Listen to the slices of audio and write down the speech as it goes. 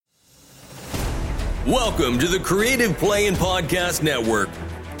Welcome to the Creative Play and Podcast Network.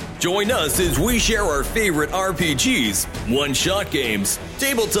 Join us as we share our favorite RPGs, one-shot games,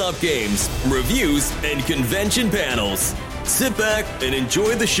 tabletop games, reviews, and convention panels. Sit back and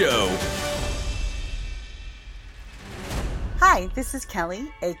enjoy the show. Hi, this is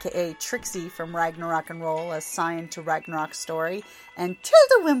Kelly, aka Trixie from Ragnarok and Roll, a Scion to Ragnarok story, and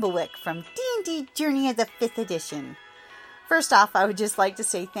Tilda Wimblewick from D&D Journey of the 5th Edition. First off, I would just like to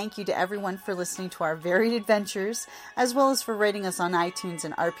say thank you to everyone for listening to our varied adventures, as well as for rating us on iTunes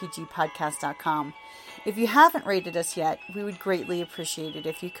and RPGpodcast.com. If you haven't rated us yet, we would greatly appreciate it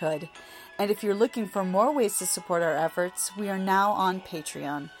if you could. And if you're looking for more ways to support our efforts, we are now on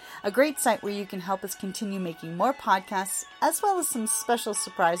Patreon, a great site where you can help us continue making more podcasts, as well as some special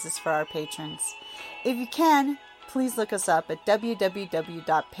surprises for our patrons. If you can, please look us up at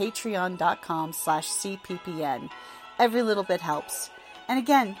www.patreon.com/cppn. Every little bit helps. And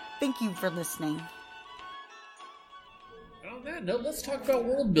again, thank you for listening. On that note, let's talk about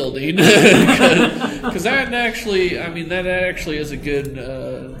world building, because that actually is a good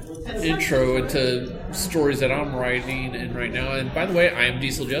intro into stories that I'm writing in right now. And by the way, I am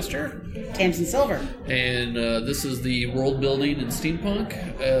Diesel Jester, Tamsin Silver, and this is the world building in Steampunk.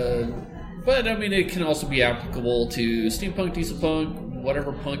 But I mean, it can also be applicable to Steampunk, Dieselpunk,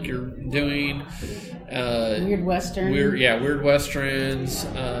 whatever punk you're doing. Weird Western. Weird Westerns.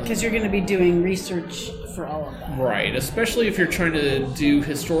 Because you're going to be doing research for all of that. Right, especially if you're trying to do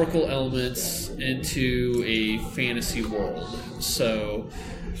historical elements into a fantasy world. So,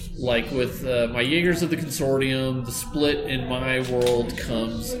 like with my Jaegers of the Consortium, the split in my world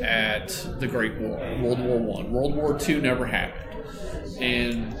comes at the Great War, World War I. World War II never happened.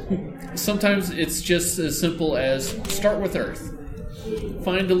 And sometimes it's just as simple as start with Earth.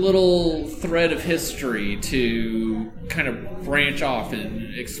 Find a little thread of history to kind of branch off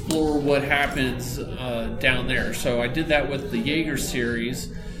and explore what happens down there. So I did that with the Jaeger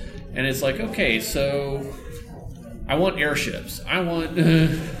series, and it's like, okay, so I want airships. I want,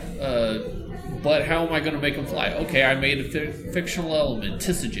 but how am I going to make them fly? Okay, I made a fictional element,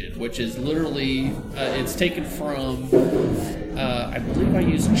 Tissagen, which is literally, it's taken from, I believe I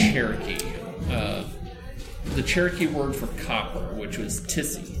used Cherokee. The Cherokee word for copper, which was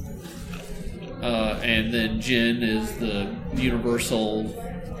tissy. And then gin is the universal,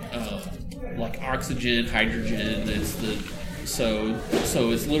 like oxygen, hydrogen. It's so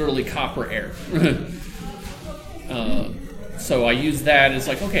it's literally copper air. So I use that as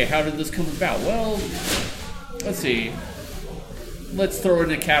like, okay, how did this come about? Well, let's see. Let's throw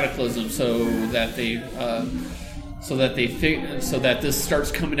in a cataclysm so that this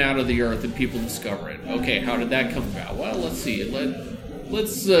starts coming out of the earth and people discover it. Okay, how did that come about? Well, let's see.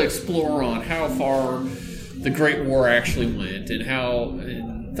 Let's explore on how far the Great War actually went, and how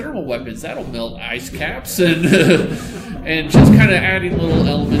in thermal weapons that'll melt ice caps, and and just kind of adding little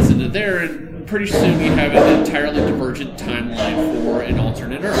elements into there, and pretty soon you have an entirely divergent timeline for an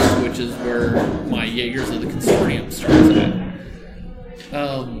alternate Earth, which is where my Jaegers of the Consortium starts at.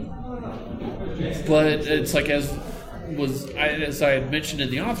 But it's like as I had mentioned in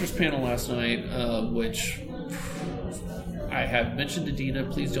the authors panel last night, which I have mentioned to Dina,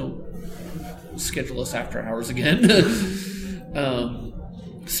 please don't schedule us after hours again.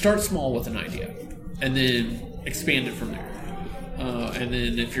 Start small with an idea, and then expand it from there. And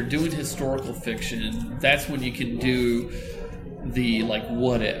then if you're doing historical fiction, that's when you can do the like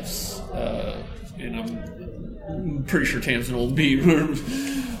what ifs. And I'm pretty sure Tamsin will be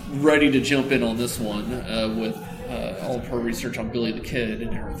ready to jump in on this one with all of her research on Billy the Kid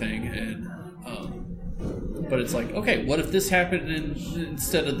and everything. And but it's like, okay, what if this happened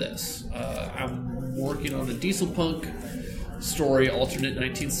instead of this? I'm working on a Dieselpunk story, alternate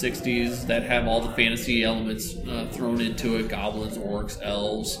 1960s, that have all the fantasy elements thrown into it: goblins, orcs,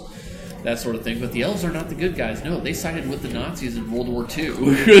 elves, that sort of thing. But the elves are not the good guys. No, they sided with the Nazis in World War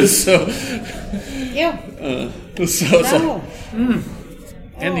II. So, yeah.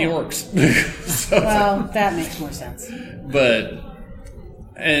 And the orcs. Well, that makes more sense.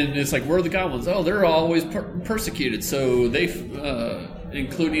 And it's like, where are the goblins? Oh, they're always persecuted. So they,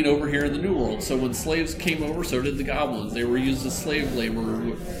 including over here in the New World. So when slaves came over, so did the goblins. They were used as slave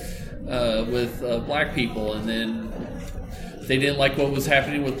labor with black people, and then they didn't like what was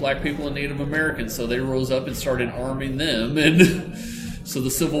happening with black people and Native Americans, so they rose up and started arming them, and so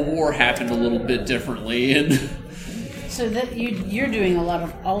the Civil War happened a little bit differently. And so that you're doing a lot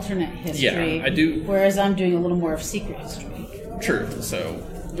of alternate history. Yeah, I do. Whereas I'm doing a little more of secret history. True. So.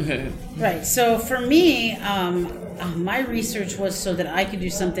 Right. So for me, my research was so that I could do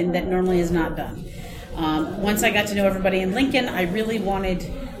something that normally is not done. Once I got to know everybody in Lincoln, I really wanted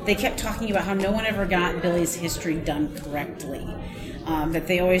they kept talking about how no one ever got Billy's history done correctly. That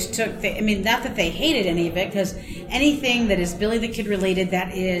they always took, not that they hated any of it, because anything that is Billy the Kid related,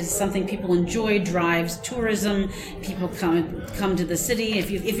 that is something people enjoy, drives tourism. People come to the city.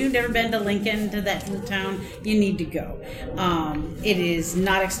 If you've never been to Lincoln, to that little town, you need to go. It is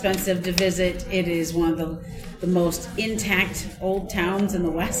not expensive to visit. It is one of the most intact old towns in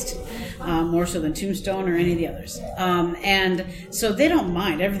the West, more so than Tombstone or any of the others. And so they don't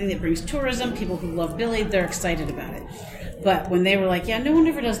mind everything that brings tourism. People who love Billy, they're excited about it. But when they were like, yeah, no one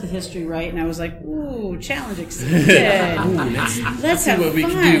ever does the history right, and I was like, ooh, challenge accepted. Let's have what fun. We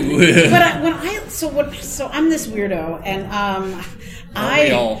can do. But so I'm this weirdo, and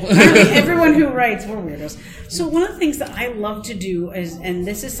all? everyone who writes, we're weirdos. So one of the things that I love to do is, and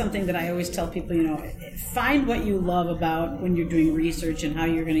this is something that I always tell people, find what you love about when you're doing research and how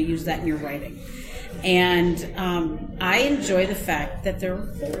you're going to use that in your writing. And I enjoy the fact that there are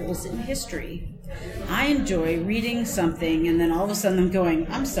holes in history. I enjoy reading something and then all of a sudden I'm going,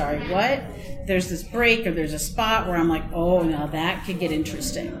 I'm sorry, what? There's this break or there's a spot where I'm like, oh, now that could get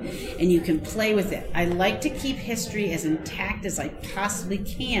interesting. And you can play with it. I like to keep history as intact as I possibly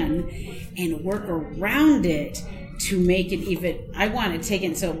can and work around it to make it even. I want to take it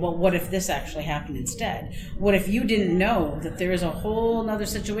and say, well, what if this actually happened instead? What if you didn't know that there is a whole other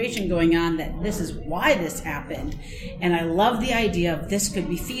situation going on, that this is why this happened? And I love the idea of this could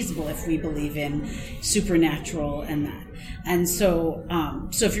be feasible if we believe in supernatural and that. And so,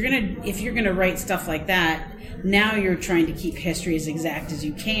 if you're gonna write stuff like that, now you're trying to keep history as exact as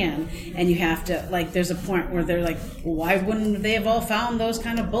you can, and you have to, like, there's a point where they're like, well, why wouldn't they have all found those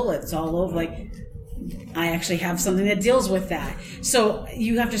kind of bullets all over? Like, I actually have something that deals with that. So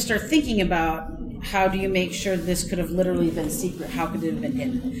you have to start thinking about, how do you make sure this could have literally been secret? How could it have been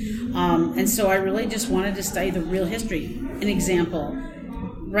hidden? And so I really just wanted to study the real history. An example,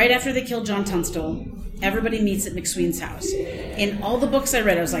 right after they killed John Tunstall, everybody meets at McSween's house. In all the books I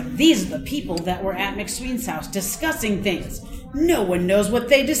read, I was like, these are the people that were at McSween's house discussing things. No one knows what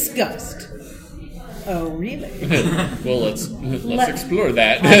they discussed. Oh, really? Well, let's explore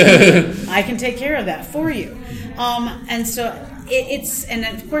that. I can take care of that for you. And so and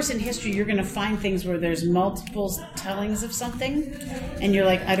of course in history you're going to find things where there's multiple tellings of something, and you're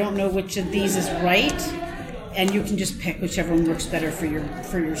like, I don't know which of these is right, and you can just pick whichever one works better for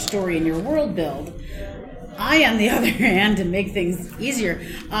your story and your world build. I, on the other hand, to make things easier,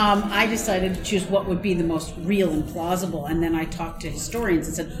 I decided to choose what would be the most real and plausible, and then I talked to historians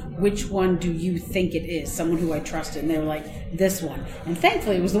and said, which one do you think it is? Someone who I trusted, and they were like, this one. And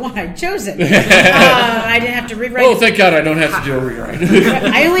thankfully, it was the one I'd chosen. I didn't have to rewrite it. Oh, thank God I don't have to do a rewrite.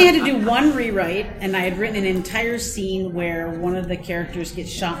 I only had to do one rewrite, and I had written an entire scene where one of the characters gets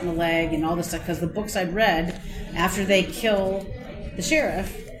shot in the leg and all this stuff, because the books I'd read, after they kill the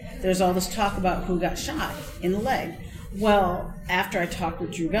sheriff, there's all this talk about who got shot in the leg. Well, after I talked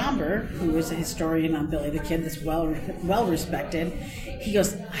with Drew Gomber, who is a historian on Billy the Kid that's well respected, he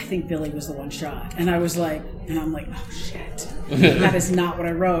goes, I think Billy was the one shot. And I'm like, oh shit, that is not what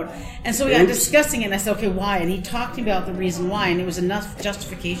I wrote. And so we got discussing it, and I said, okay, why? And he talked about the reason why, and it was enough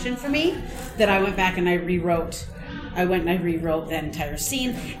justification for me that I went back and I rewrote that entire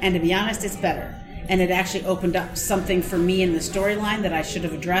scene, and to be honest, it's better. And it actually opened up something for me in the storyline that I should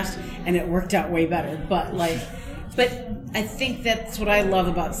have addressed, and it worked out way better. But I think that's what I love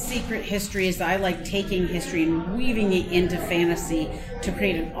about secret history, is I like taking history and weaving it into fantasy to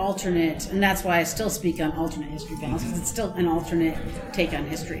create an alternate, and that's why I still speak on alternate history panels, because it's still an alternate take on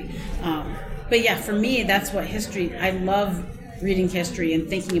history. But yeah, for me, that's what history, I love reading history and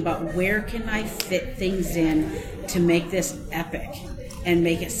thinking about where can I fit things in to make this epic. And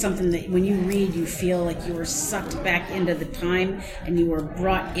make it something that when you read, you feel like you were sucked back into the time and you were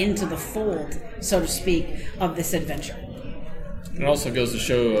brought into the fold, so to speak, of this adventure. It also goes to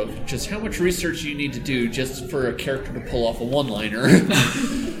show just how much research you need to do just for a character to pull off a one-liner.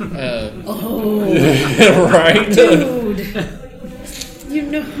 Right? Dude!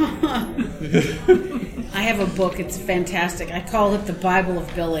 I have a book. It's fantastic. I call it The Bible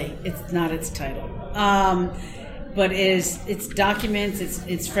of Billy. It's not its title. But it's documents.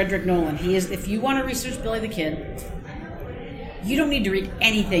 It's Frederick Nolan. He is. If you want to research Billy the Kid, you don't need to read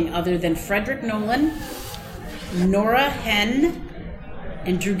anything other than Frederick Nolan, Nora Henn,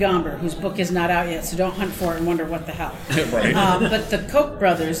 and Drew Gomber, whose book is not out yet, so don't hunt for it and wonder what the hell. Right. But the Koch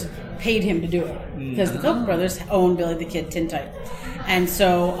brothers paid him to do it, because the Koch brothers own Billy the Kid tintype, and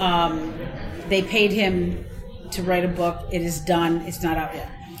so they paid him to write a book. It is done. It's not out yet.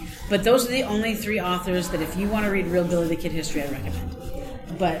 But those are the only three authors that if you want to read real Billy the Kid history, I recommend.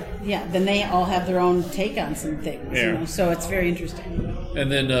 But yeah, then they all have their own take on some things, so it's very interesting.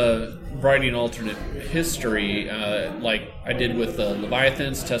 And then writing alternate history, like I did with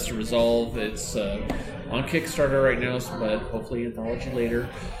Leviathans, Test of Resolve. It's on Kickstarter right now, but hopefully anthology later.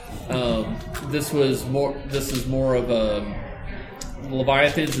 This is more of a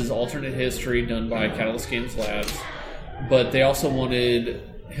Leviathans is alternate history done by Catalyst Games Labs, but they also wanted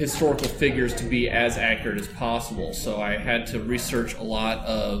historical figures to be as accurate as possible. So I had to research a lot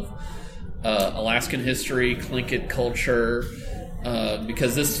of Alaskan history, Tlingit culture.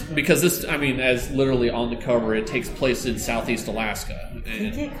 Because this, I mean, as literally on the cover, it takes place in Southeast Alaska.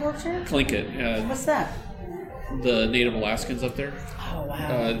 Tlingit culture? Tlingit. What's that? The Native Alaskans up there. Oh,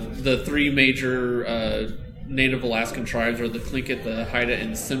 wow. The three major Native Alaskan tribes are the Tlingit, the Haida,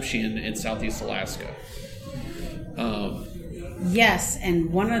 and Tsimshian in Southeast Alaska. Yes,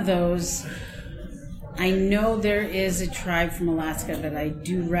 and one of those, I know there is a tribe from Alaska that I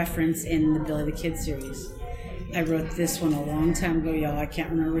do reference in the Billy the Kid series. I wrote this one a long time ago, y'all. I can't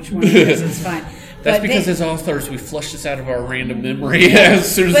remember which one it is. It's fine. That's because as authors, we flush this out of our random memory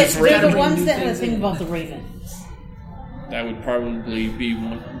as soon as it's written. But they're the ones that have the thing about the ravens. That would probably be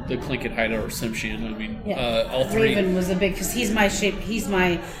the Tlingit, Haida, or Tsimshian. I mean, all three. Raven was a big, because he's my shape.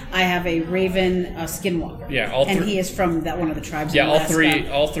 I have a Raven skinwalker. Yeah, and he is from that one of the tribes. Yeah, in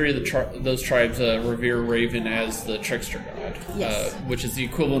Alaska. all three of those tribes revere Raven as the trickster god, yes. Which is the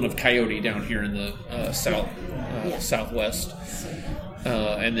equivalent of Coyote down here in the southwest.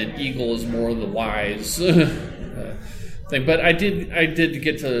 And then Eagle is more the wise thing. But I did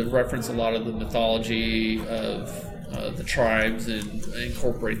get to reference a lot of the mythology of the tribes and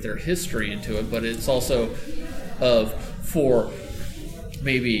incorporate their history into it, but it's also for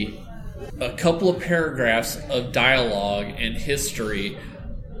maybe a couple of paragraphs of dialogue and history.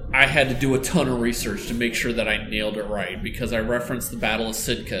 I had to do a ton of research to make sure that I nailed it right, because I referenced the Battle of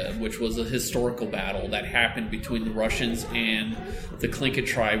Sitka, which was a historical battle that happened between the Russians and the Tlingit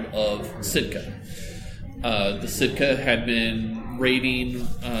tribe of Sitka. The Sitka had been raiding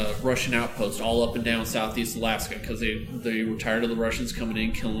Russian outposts all up and down Southeast Alaska because they were tired of the Russians coming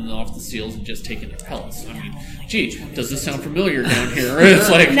in, killing off the seals, and just taking their pelts. I mean, gee, does this sound familiar down here? It's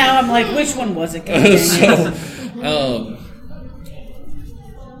like now I'm like, which one was it?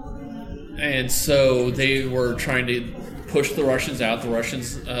 And so they were trying to push the Russians out. The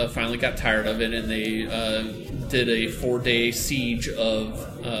Russians finally got tired of it, and they did a 4-day siege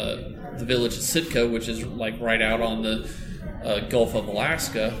of the village of Sitka, which is like right out on the Gulf of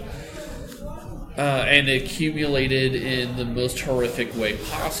Alaska, and accumulated in the most horrific way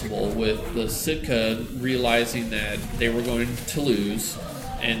possible, with the Sitka realizing that they were going to lose,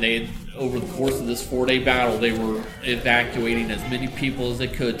 and they, over the course of this 4-day battle, they were evacuating as many people as they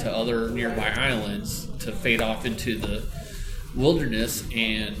could to other nearby islands to fade off into the wilderness,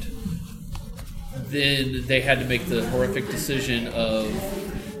 and then they had to make the horrific decision of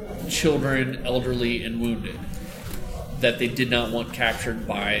children, elderly, and wounded that they did not want captured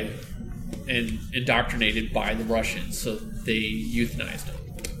by and indoctrinated by the Russians, so they euthanized them.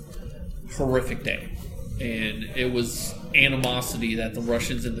 Horrific day. And it was animosity that the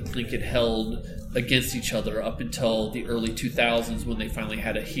Russians and the Tlingit held against each other up until the early 2000s, when they finally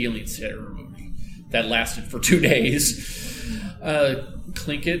had a healing ceremony that lasted for 2 days.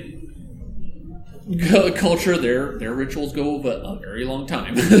 Tlingit culture, their rituals go over a very long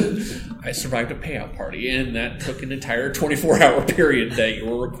time. I survived a payout party, and that took an entire 24-hour period that you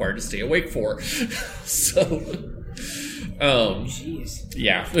were required to stay awake for. So, jeez.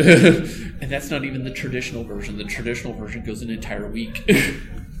 Yeah. And that's not even the traditional version. The traditional version goes an entire week.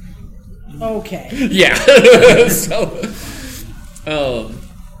 Okay. Yeah. So,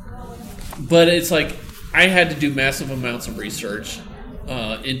 but it's like I had to do massive amounts of research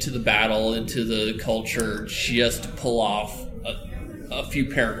into the battle, into the culture, just to pull off a few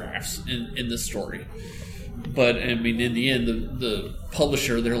paragraphs in the story. But I mean, in the end, the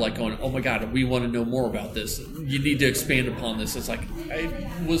publisher, they're like going, "Oh my God, we want to know more about this. You need to expand upon this." It's like, I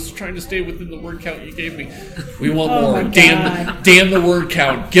was trying to stay within the word count you gave me. We want more. Damn the word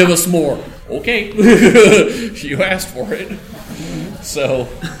count. Give us more. Okay, you asked for it. So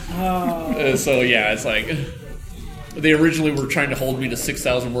yeah, it's like they originally were trying to hold me to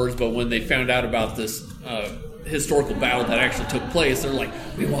 6,000 words, but when they found out about this historical battle that actually took place, they're like,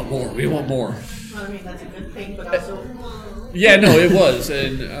 "We want more. We want more." Well, I mean, that's a good thing, but also... Yeah, no, it was,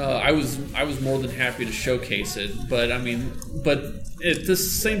 and I was more than happy to showcase it. But I mean, at the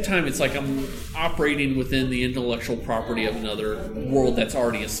same time, it's like I'm operating within the intellectual property of another world that's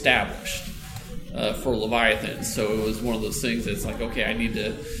already established for Leviathan. So it was one of those things that's like, okay, I need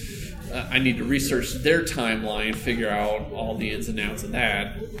to research their timeline, figure out all the ins and outs of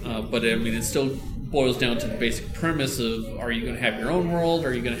that. But I mean, it still boils down to the basic premise of: are you going to have your own world? Or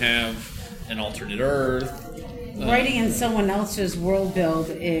are you going to have an alternate Earth? Writing in someone else's world build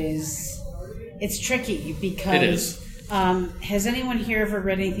it's tricky because It is. Has anyone here ever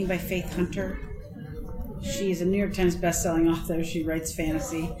read anything by Faith Hunter? She is a New York Times best-selling author. She writes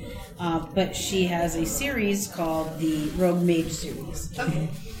fantasy, but she has a series called the Rogue Mage series.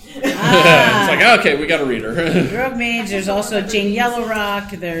 It's like, okay, we got to read her. Rogue Mage. There's also Jane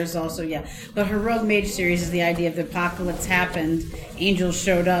Yellowrock. There's also but her Rogue Mage series is the idea of the apocalypse happened, angels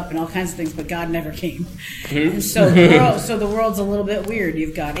showed up, and all kinds of things, but God never came. And so the world's a little bit weird.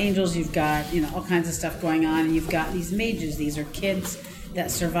 You've got angels, you've got all kinds of stuff going on, and you've got these mages. These are kids that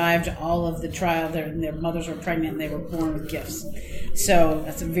survived all of the trial. Their mothers were pregnant and they were born with gifts. So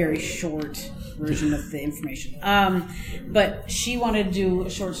that's a very short version of the information. But she wanted to do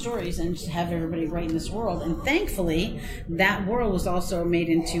short stories and just have everybody write in this world. And thankfully, that world was also made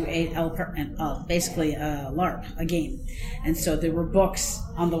into basically a LARP, a game. And so there were books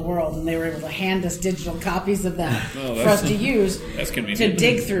on the world, and they were able to hand us digital copies of that for us to use to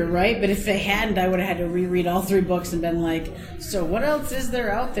dig through, right? But if they hadn't, I would have had to reread all 3 books and been like, so what else is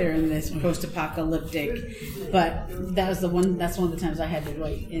there out there in this post-apocalyptic? But that's one of the times I had to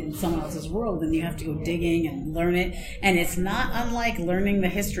write in someone else's world, and you have to go digging and learn it. And it's not unlike learning the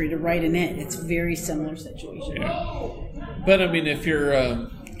history to write in it. It's a very similar situation. Yeah. But, I mean, if you're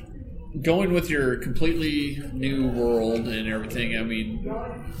going with your completely new world and everything, I mean,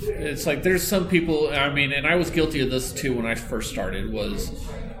 it's like there's some people, I mean, and I was guilty of this too when I first started, was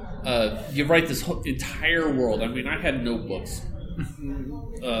you write this whole entire world. I mean, I had notebooks,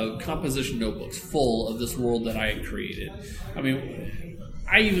 composition notebooks full of this world that I had created. I mean,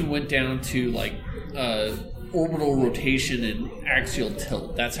 I even went down to like orbital rotation and axial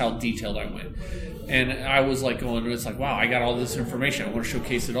tilt. That's how detailed I went. And I was like it's like, wow, I got all this information. I want to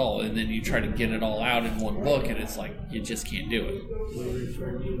showcase it all. And then you try to get it all out in one book, and it's like, you just can't do it.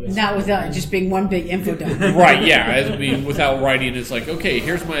 Not without it just being one big info dump. Right, yeah. I mean, without writing, it's like, okay,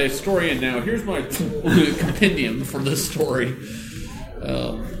 here's my story, and now here's my compendium for this story.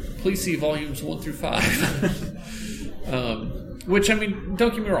 Please see volumes 1 through 5. Which, I mean,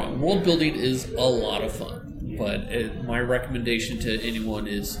 don't get me wrong, world building is a lot of fun. But my recommendation to anyone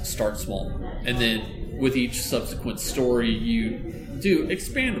is start small. And then with each subsequent story, you do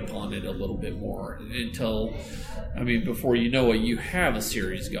expand upon it a little bit more until, I mean, before you know it, you have a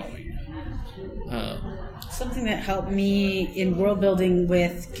series going. Something that helped me in world building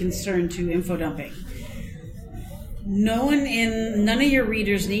with concern to info dumping. None of your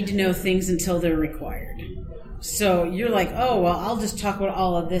readers need to know things until they're required. So you're like, oh, well, I'll just talk about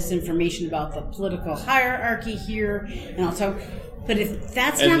all of this information about the political hierarchy here, and I'll talk. But if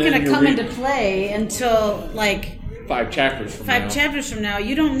that's not going to come into play until like 5 chapters from now,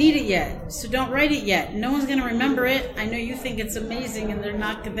 you don't need it yet. So don't write it yet. No one's going to remember it. I know you think it's amazing, and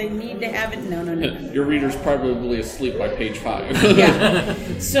they need to have it. No. Your reader's probably asleep by page 5. Yeah.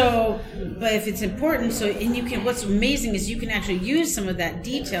 So, but if it's important, and you can. What's amazing is you can actually use some of that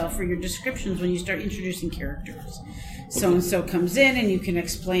detail for your descriptions when you start introducing characters. So and so comes in, and you can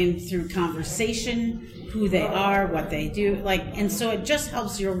explain through conversation who they are, what they do, and so it just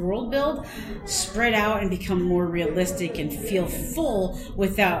helps your world build spread out and become more realistic and feel full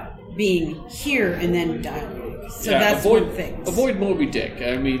without being here and then dialogue. So that's one thing. Avoid Moby Dick.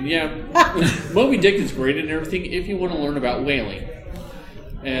 I mean, Moby Dick is great and everything if you want to learn about whaling.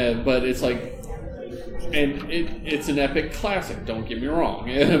 But it's like, and it's an epic classic, don't get me wrong.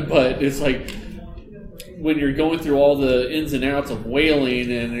 But it's like, when you're going through all the ins and outs of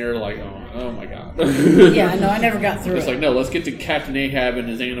whaling and you're like, oh my god. Yeah, no, I never got through It's like, no, let's get to Captain Ahab and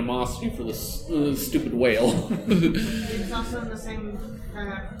his animosity for this stupid whale. It's also the same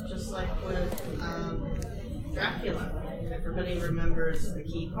kind of just like with Dracula. Everybody remembers the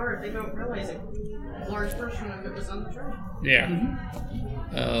key part. They don't realize a large portion of it was on the train. Yeah.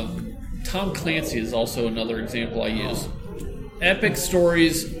 Mm-hmm. Tom Clancy is also another example I use. Epic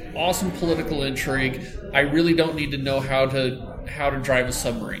stories, awesome political intrigue. I really don't need to know how to drive a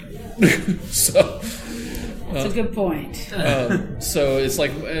submarine. So that's a good point. So it's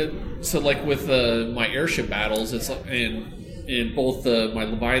like with my airship battles, it's like in both my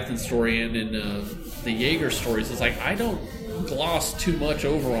Leviathan story and in the Jaeger stories, it's like I don't gloss too much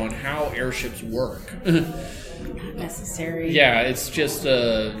over on how airships work. Not necessary. Yeah, it's just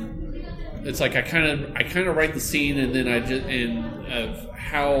it's like I kind of write the scene, and then of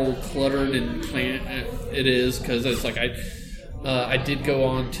how cluttered and it is, because it's like I did go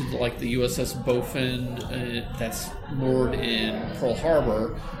on to the USS Bowfin that's moored in Pearl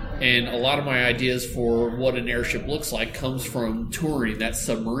Harbor, And a lot of my ideas for what an airship looks like comes from touring that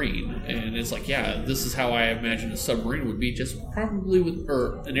submarine. And it's like, yeah, this is how I imagine a submarine would be, just probably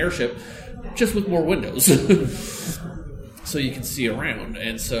or an airship, just with more windows. So you can see around.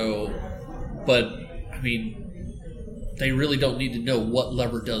 And so, but, I mean, they really don't need to know what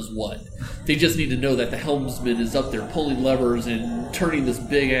lever does what. They just need to know that the helmsman is up there pulling levers and turning this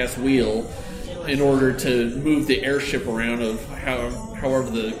big-ass wheel in order to move the airship around of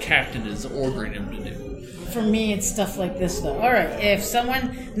however the captain is ordering him to do. For me, it's stuff like this, though. All right, if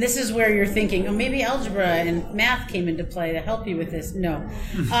someone, this is where you're thinking, oh, maybe algebra and math came into play to help you with this. No.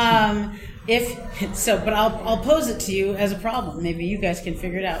 But I'll pose it to you as a problem. Maybe you guys can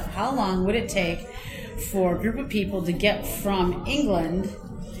figure it out. How long would it take for a group of people to get from England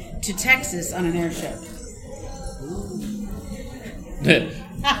to Texas on an airship?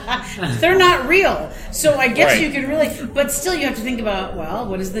 They're not real, so I guess you can really, but still you have to think about, well,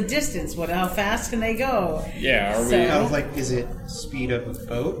 what is the distance? How fast can they go? Yeah, I was like, is it speed of a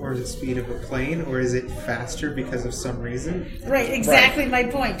boat, or is it speed of a plane, or is it faster because of some reason? Right, exactly my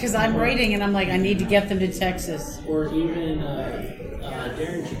point, because I'm writing and I'm like, I need to get them to Texas. Or even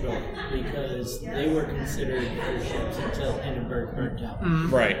Derringer boat, because they were considered airships until Hindenburg burnt out.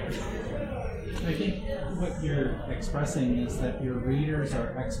 Right. I think what you're expressing is that your readers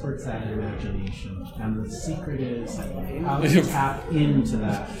are experts at imagination, and the secret is how to tap into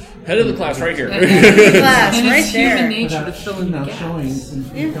that. Head of the class right here. Class, and right it's there. human nature to fill in the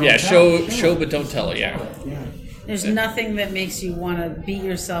gaps. Show but don't tell. Yeah. There's nothing that makes you want to beat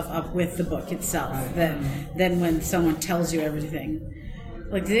yourself up with the book itself than when someone tells you everything.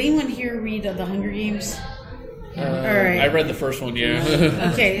 Like, did anyone here read The Hunger Games? All right. I read the first one,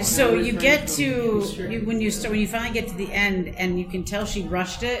 yeah. Okay, so you get to when you finally get to the end, and you can tell she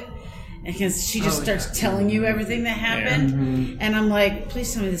rushed it because she just starts telling you everything that happened, and I'm like,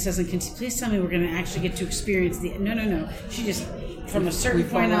 please tell me this doesn't continue. Please tell me we're going to actually get to experience the. No. She just from a certain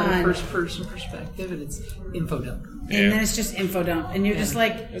point on. First person perspective, and it's info dump. And then it's just info dump, and you're just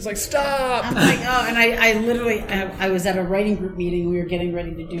like, it's like, stop. I'm like, oh, and I literally I was at a writing group meeting. We were getting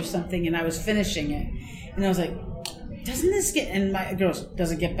ready to do something, and I was finishing it. And I was like, doesn't this get... And my girl goes,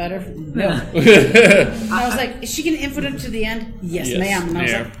 does it get better? No. I was like, is she going to info dump to the end? Yes, ma'am. And I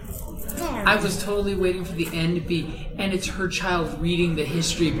was like, darn. I was totally waiting for the end to be... And it's her child reading the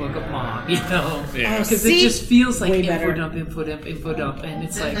history book of Mom, you know? Because it just feels like info dump. And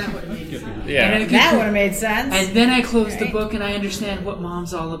it's like... Yeah. And that would have made sense. And then I close the book and I understand what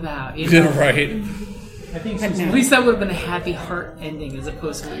Mom's all about. You know? Right. I think at least that would have been a happy heart ending as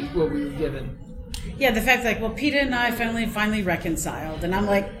opposed to what we were given. Yeah, the fact like, well, Peter and I finally reconciled, and I'm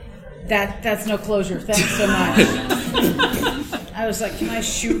like, that's no closure. Thanks so much. I was like, can I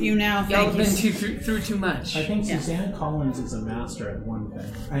shoot you now? Y'all have been through too much. I think Suzanne Collins is a master at one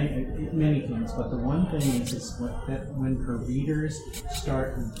thing. Many things, but the one thing is that when her readers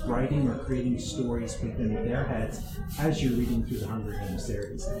start writing or creating stories within their heads as you're reading through the Hunger Games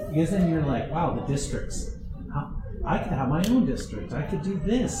series, because then you're like, wow, the districts. I could have my own district. I could do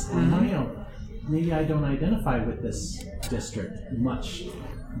this on my own. Maybe I don't identify with this district much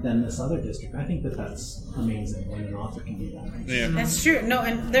than this other district. I think that's amazing when an author can do that. Yeah. That's true. No,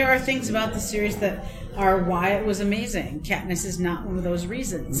 and there are things about the series that are why it was amazing. Katniss is not one of those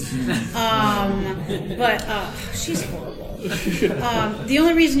reasons. But she's horrible. The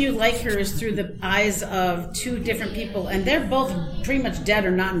only reason you like her is through the eyes of two different people, and they're both pretty much dead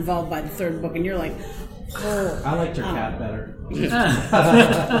or not involved by the third book, and you're like, oh. I liked her cat better.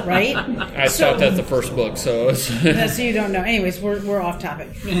 Right? I thought that the first book, so... So you don't know. Anyways, we're off topic.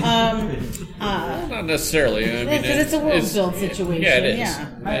 Not necessarily. I mean, because it's a world build situation. Yeah, it is. Yeah.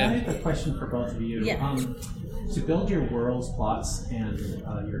 I have a question for both of you. Yeah. To build your worlds, plots, and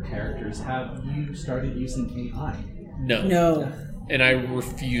your characters, have you started using AI? No. And I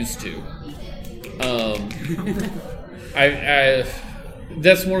refuse to. I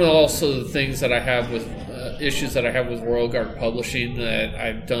that's one of also the things that I have with issues that I have with Royal Guard Publishing that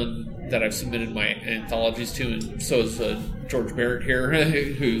I've submitted my anthologies to, and so is George Barrett here,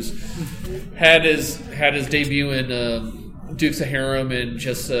 who's had his debut in Dukes of Harem and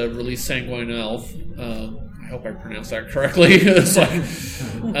just released Sanguine Elf. I hope I pronounced that correctly. It's like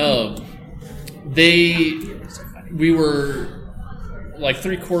we were like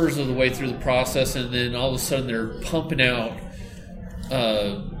 3/4 of the way through the process, and then all of a sudden they're pumping out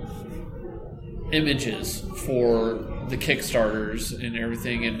images for the Kickstarters and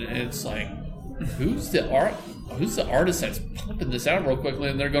everything, and it's like, who's the artist that's pumping this out real quickly?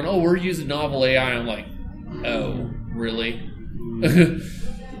 And they're going, oh, we're using novel AI. I'm like, oh, really?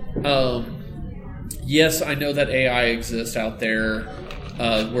 Yes, I know that AI exists out there.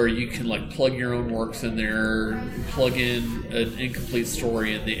 where you can like plug your own works in there, plug in an incomplete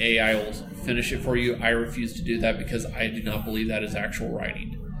story, and the AI will finish it for you. I refuse to do that because I do not believe that is actual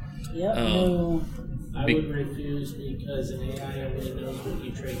writing. Yep. I would refuse because an AI only knows what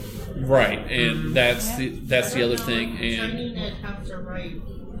you train. Right, and that's the other thing. And training it have to write.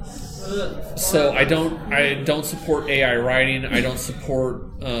 So I don't support AI writing. I don't support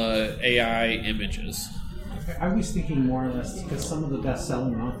AI images. I was thinking more or less because some of the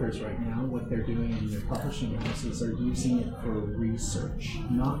best-selling authors right now, what they're doing in their publishing houses are using it for research,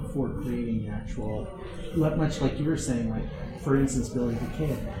 not for creating actual. Much like you were saying, like for instance, Billy the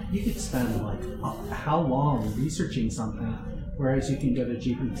Kid, you could spend like how long researching something, whereas you can go to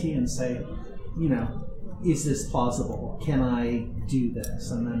GPT and say, is this plausible? Can I do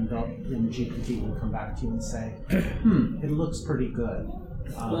this? And then GPT will come back to you and say, it looks pretty good.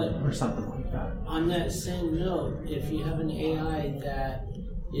 Or something like that. On that same note, if you have an AI that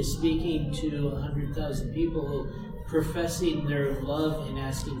is speaking to 100,000 people professing their love and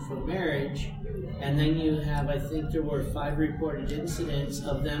asking for marriage, and then you have, I think there were 5 reported incidents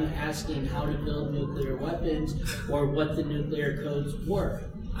of them asking how to build nuclear weapons or what the nuclear codes were.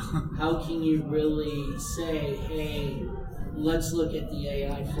 How can you really say, hey, let's look at the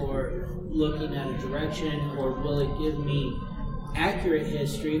AI for looking at a direction, or will it give me accurate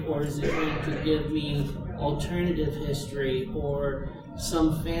history, or is it going to give me alternative history or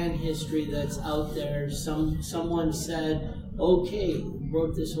some fan history that's out there? Someone said, okay,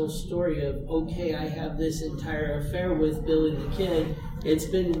 wrote this whole story of, okay, I have this entire affair with Billy the Kid. It's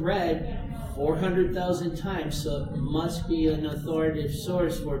been read 400,000 times, so it must be an authoritative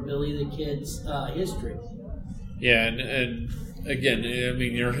source for Billy the Kid's history. Yeah, and again, I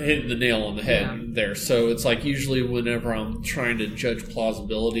mean, you're hitting the nail on the head there. So it's like usually whenever I'm trying to judge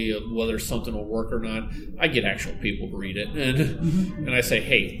plausibility of whether something will work or not, I get actual people to read it. And I say,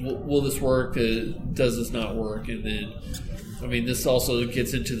 hey, will this work? Does this not work? And then, I mean, this also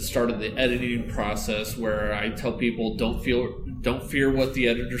gets into the start of the editing process where I tell people, don't fear what the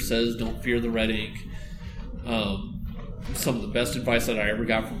editor says. Don't fear the red ink. Some of the best advice that I ever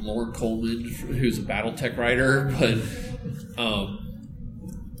got from Lauren Coleman, who's a BattleTech writer, but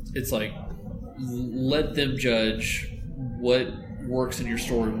it's like, let them judge what works in your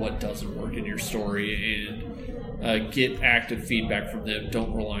story, what doesn't work in your story, and get active feedback from them.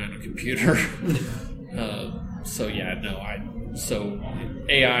 Don't rely on a computer. So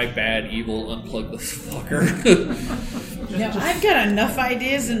AI, bad, evil, unplug this fucker. Now, I've got enough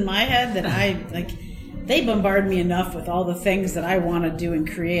ideas in my head that they bombard me enough with all the things that I want to do and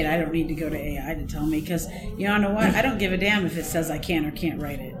create. I don't need to go to AI to tell me, because you know what? I don't give a damn if it says I can or can't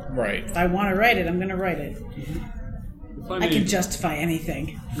write it. Right. If I want to write it, I'm going to write it. I can justify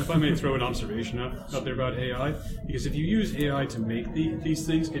anything. If I may throw an observation out there about AI, because if you use AI to make these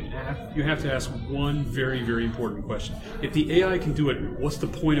things, you have to ask one very, very important question. If the AI can do it, what's the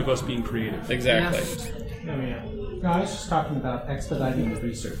point of us being creative? Exactly. No, I was just talking about expediting the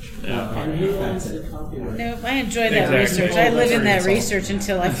research. That's it. No, I enjoy that research. I live in that research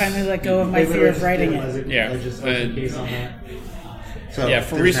until I finally let go of my fear of writing it. Yeah. So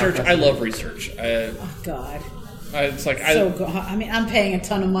for research, I love research. Oh, God. It's like I'm paying a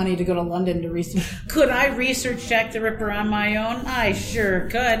ton of money to go to London to research. Could I research Jack the Ripper on my own? I sure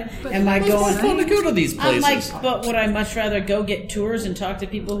could. Am I going? It's fun to go to these places. I'm like, but would I much rather go get tours and talk to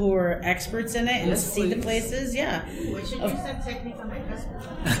people who are experts in it and see the places? Yeah. We should use that technique on my husband.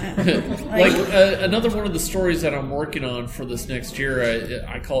 Another one of the stories that I'm working on for this next year,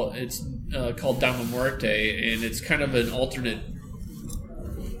 I call it's called Dama Muerte, and it's kind of an alternate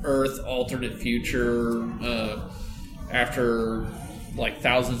Earth, alternate future. After like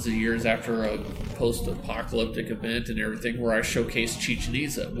thousands of years after a post-apocalyptic event and everything, where I showcased Chichen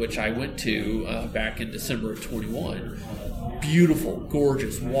Itza, which I went to back in December of 21. Beautiful,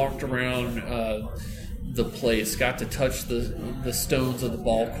 gorgeous. Walked around the place, got to touch the stones of the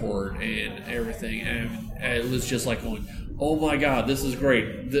ball court and everything, and it was just like going, oh my God, this is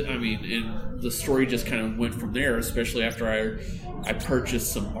great. I mean, and the story just kind of went from there, especially after I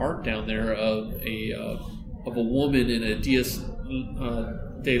purchased some art down there of a woman in a Dias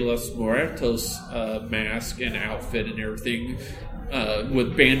de los Muertos mask and outfit and everything,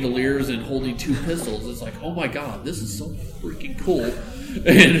 with bandoliers and holding 2 pistols. It's like, oh my God, this is so freaking cool.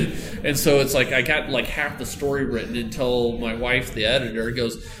 And so it's like I got like half the story written until my wife, the editor,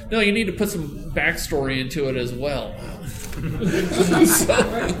 goes, no, you need to put some backstory into it as well.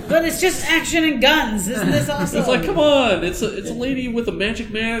 But it's just action and guns. Isn't this awesome? It's like, come on, it's a lady with a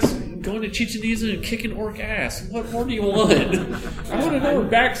magic mask going to Chichen Itza and kicking orc ass. What more do you want? I want to know her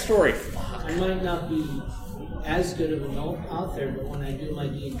backstory. I might not be as good of an author, but when I do my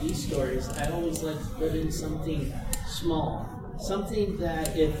D&D stories, I always like to put in something small. Something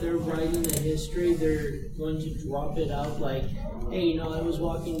that if they're writing a history, they're going to drop it out like, hey, I was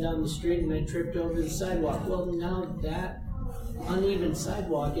walking down the street and I tripped over the sidewalk. Well, now that uneven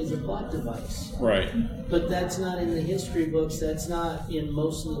sidewalk is a plot device. Right. But that's not in the history books. That's not in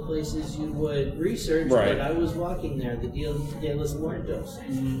most of the places you would research. Right. But I was walking there, the Dia de los Muertos.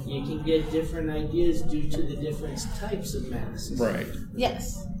 Mm-hmm. You can get different ideas due to the different types of masks. Right.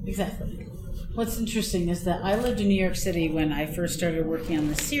 Yes, exactly. What's interesting is that I lived in New York City when I first started working on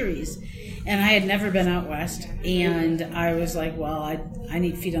the series, and I had never been out west, and I was like, well, I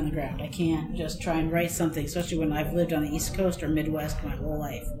need feet on the ground. I can't just try and write something, especially when I've lived on the East Coast or Midwest my whole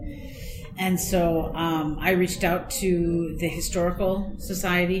life. And so I reached out to the Historical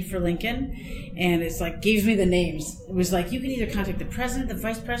Society for Lincoln, and it's like, gives me the names. It was like, you can either contact the president, the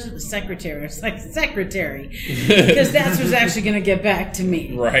vice president, the secretary. It's like, secretary, because that's what's actually going to get back to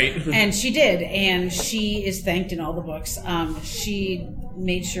me. Right. And she did, and she is thanked in all the books. She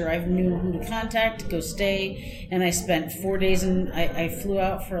made sure I knew who to contact, to go stay, and I spent 4 days, and I flew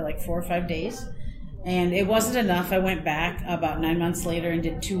out for like 4 or 5 days, and it wasn't enough. I went back about 9 months later and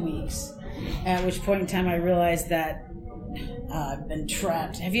did 2 weeks. At which point in time I realized that I've been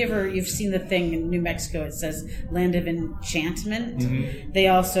trapped. You've seen the thing in New Mexico, it says Land of Enchantment. Mm-hmm. They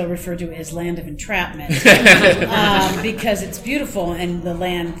also refer to it as Land of Entrapment because it's beautiful and the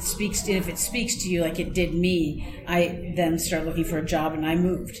land speaks to, if it speaks to you like it did me, I then started looking for a job and I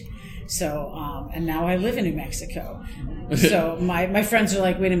moved. So, and now I live in New Mexico. So my friends are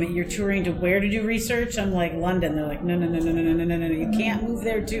like, wait a minute, you're touring to where to do research? I'm like, London. They're like, no, you can't move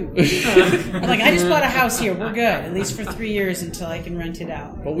there too. I'm like, I just bought a house here. We're good, at least for 3 years until I can rent it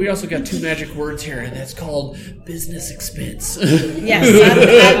out. But we also got 2 magic words here, and that's called business expense. Yes,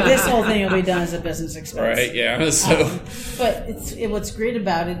 this whole thing will be done as a business expense. Right, yeah. So, but what's great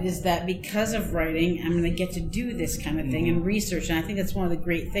about it is that because of writing, I'm going to get to do this kind of thing and research. And I think that's one of the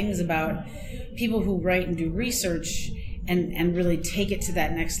great things about people who write and do research and really take it to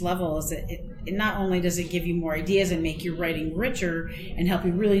that next level is that it not only does it give you more ideas and make your writing richer and help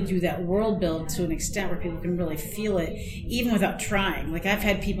you really do that world build to an extent where people can really feel it even without trying. Like I've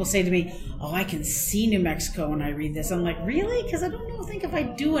had people say to me, oh, I can see New Mexico when I read this. I'm like, really? Because I don't think if I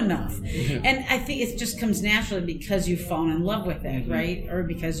do enough. Mm-hmm. And I think it just comes naturally because you've fallen in love with it, mm-hmm. right? Or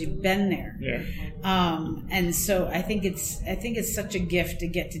because you've been there. Yeah. And so I think it's such a gift to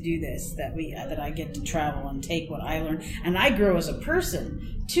get to do this, that I get to travel and take what I learned. And I grow as a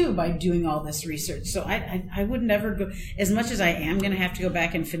person too by doing all this research. So I would never go, as much as I am going to have to go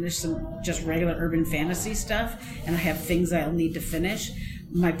back and finish some just regular urban fantasy stuff, and I have things I'll need to finish.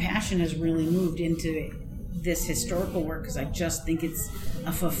 My passion has really moved into this historical work because I just think it's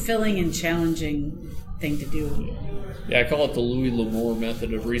a fulfilling and challenging thing to do. Yeah, I call it the Louis L'Amour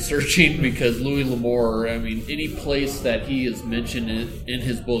method of researching because Louis L'Amour, I mean, any place that he is mentioned in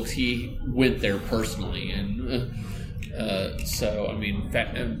his books, he went there personally. And so, I mean,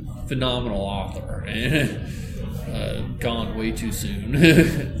 phenomenal author. Gone way too soon.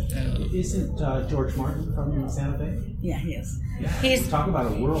 Isn't George Martin from Santa Fe? Yeah, he is. Yeah. Talk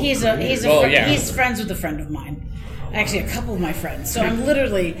about a world. He's friends with a friend of mine. Actually, a couple of my friends. So I'm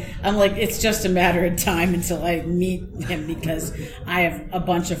like, it's just a matter of time until I meet him because I have a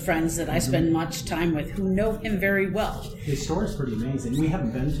bunch of friends that I spend much time with who know him very well. His story's pretty amazing. We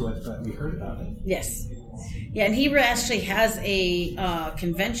haven't been to it, but we heard about it. Yes. Yeah, and he actually has a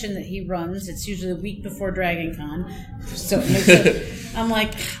convention that he runs. It's usually a week before Dragon Con. So it makes it, I'm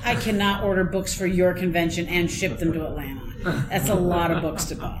like, I cannot order books for your convention and ship them to Atlanta. That's a lot of books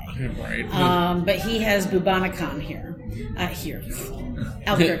to buy. Right. But he has Bubonicon here,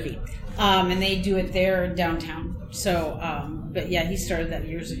 Albuquerque. And they do it there downtown. So, but yeah, he started that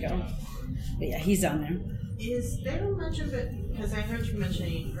years ago. But yeah, he's on there. Is there much of it, because I heard you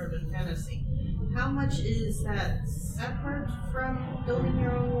mentioning urban fantasy, how much is that separate from building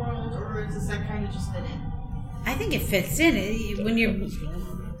your own world, or does that kind of just fit in? I think it fits in. When you're...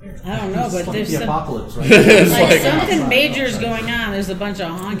 I don't know, but there's the apocalypse, right? like something major's going on. There's a bunch of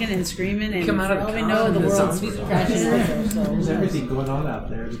honking and screaming, and for all we know, the world's crashing over. So there's everything going on out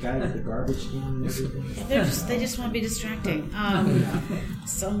there. The guy with the garbage can and everything. They just want to be distracting.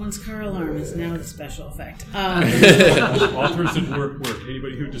 Someone's car alarm is now the special effect. Authors of work.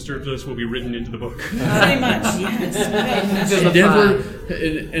 Anybody who disturbs us will be written into the book. Pretty much, yes.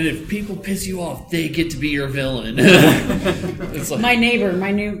 And if people piss you off, they get to be your villain. It's like, my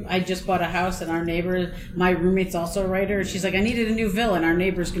new I just bought a house, and our neighbor, my roommate's also a writer. She's like, I needed a new villain. Our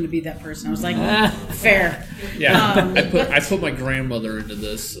neighbor's going to be that person. I was like, fair. Yeah, I put my grandmother into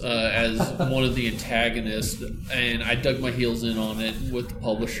this as one of the antagonists, and I dug my heels in on it with the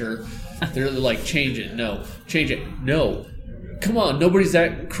publisher. They're like, change it. No. Come on, nobody's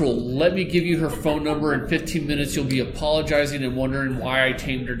that cruel. Let me give you her phone number. In 15 minutes, you'll be apologizing and wondering why I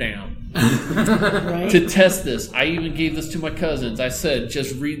tamed her down. Right? To test this, I even gave this to my cousins. I said,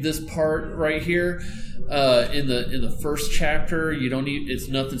 just read this part right here. In the first chapter, you don't need. It's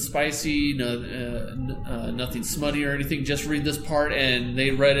nothing spicy, nothing smutty or anything. Just read this part, and they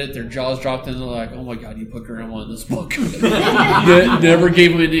read it. Their jaws dropped, and they're like, "Oh my god, you put grandma in this book." Never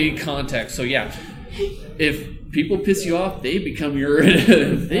gave them any context. So yeah, if people piss you off, they become your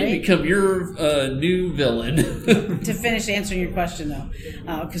new villain. To finish answering your question, though,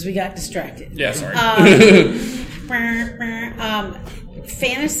 because we got distracted. Yeah, sorry.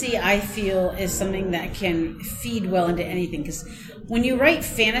 Fantasy, I feel, is something that can feed well into anything. Because when you write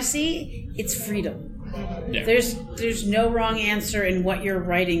fantasy, it's freedom. Yeah. There's no wrong answer in what you're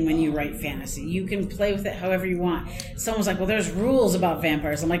writing when you write fantasy. You can play with it however you want. Someone's like, well, there's rules about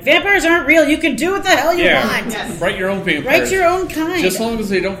vampires. I'm like, vampires aren't real. You can do what the hell you want. Yes. Write your own vampires. Write your own kind. Just as long as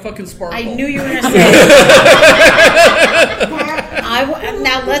they don't fucking sparkle. I knew you were going to say that.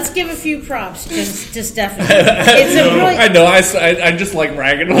 Now let's give a few props to Stephanie. It's a really, I know. I just like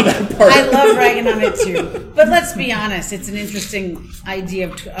ragging on that part. I love ragging on it too. But let's be honest. It's an interesting idea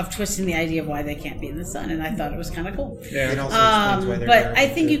of twisting the idea of why they can't be in the sun, and I thought it was kind of cool. Yeah. It also explains why they're but I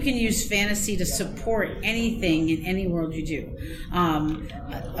think you can use fantasy to support anything in any world you do.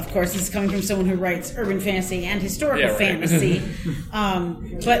 Of course, this is coming from someone who writes urban fantasy and historical fantasy.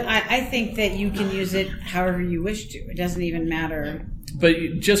 But I think that you can use it however you wish to. It doesn't even matter. But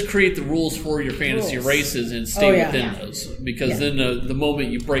you just create the rules for your fantasy races and stay within those. Because then the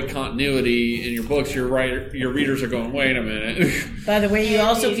moment you break continuity in your books, your readers are going, wait a minute. By the way, you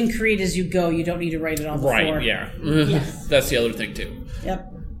also can create as you go. You don't need to write it all before. Right, yeah. Yes. That's the other thing, too.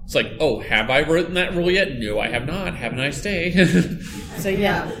 Yep. It's like, oh, have I written that rule yet? No, I have not. Have a nice day. So,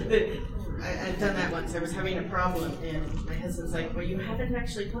 yeah. I've done that once. I was having a problem, and my husband's like, well, you haven't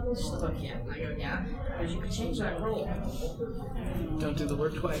actually published the book yet. And I go, yeah, because you could change that rule. Don't do the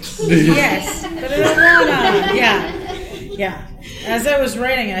word twice. Yes, but I don't wanna. Yeah. As I was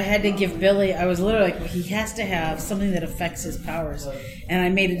writing, I had to give Billy, I was literally like, well, he has to have something that affects his powers. And I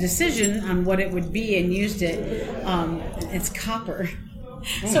made a decision on what it would be and used it. It's copper.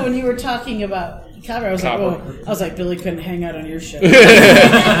 So when you were talking about copper, I was like, Billy couldn't hang out on your ship.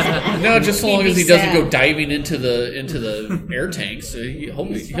 No, just so long as he doesn't go diving into the air tanks, he'll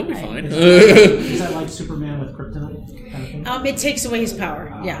be fine. Is that like Superman with kryptonite? Kind of thing? It takes away his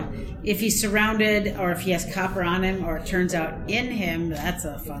power. Yeah, if he's surrounded, or if he has copper on him, or it turns out in him, that's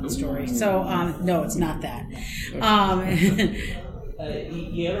a fun story. So no, it's not that.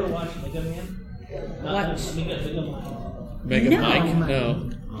 You ever watch Mega Man? What? Mega Mike? No.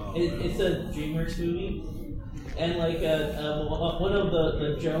 It's a DreamWorks movie, and like one of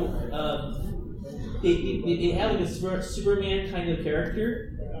the joke, they have like a Superman kind of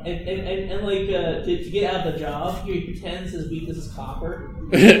character, and like to get out of the job, he pretends his weakness is copper.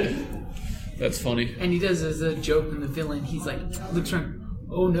 That's funny. And he does as a joke in the villain. He's like, looks around.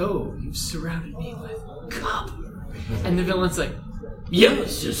 Oh no, you've surrounded me with copper. And the villain's like,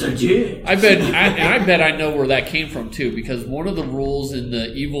 yes, I did. I bet I know where that came from too, because one of the rules in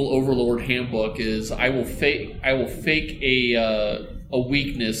the Evil Overlord handbook is I will fake a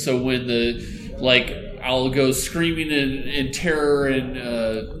weakness. So when I'll go screaming in terror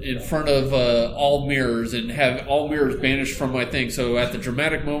in front of all mirrors and have all mirrors banished from my thing. So at the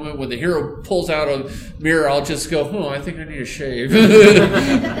dramatic moment when the hero pulls out a mirror, I'll just go, oh, I think I need a shave. I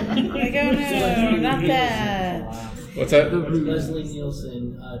go, no, not that. What's that? Leslie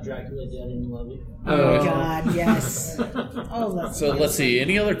Nielsen, Dracula Dead and Love You. Oh God, yes. Let's see.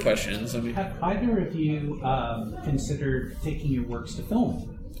 Any other questions? Have either of you considered taking your works to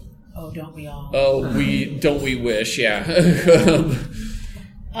film? Oh, don't we all? Oh, we wish, yeah.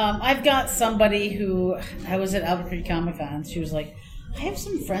 I've got somebody who I was at Albuquerque Comic Con. She was like, I have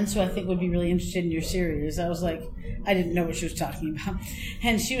some friends who I think would be really interested in your series. I was like, I didn't know what she was talking about.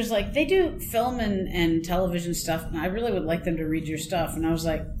 And she was like, they do film and television stuff, and I really would like them to read your stuff. And I was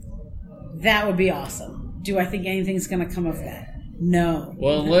like, that would be awesome. Do I think anything's going to come of that? No.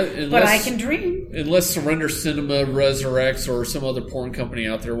 Well, but I can dream. Unless Surrender Cinema resurrects or some other porn company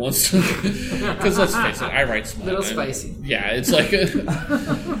out there wants to. Because let's face it, I write small. Little spicy. Yeah, it's like.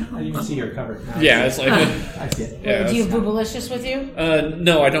 didn't even see your cover. Yeah, it's like I see it. Yeah, do you have Boobalicious with you?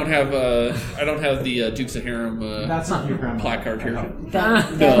 No, I don't have. I don't have the Dukes of Harem. That's not your grandma. Placard here.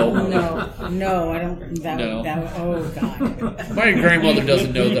 No, I don't. Oh God. My grandmother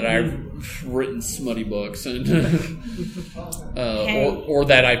doesn't know that I've written smutty books, and or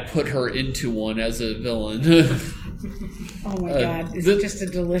that I put her into one as a villain. Oh my God! It's just a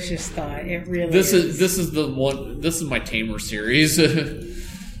delicious thought. It really. This is the one. This is my Tamer series. This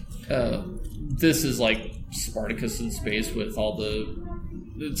is like Spartacus in space with all the.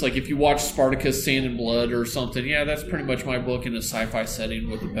 It's like if you watch Spartacus, Sand and Blood or something. Yeah, that's pretty much my book in a sci-fi setting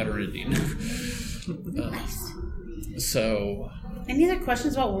with a better ending. Nice. So. Any other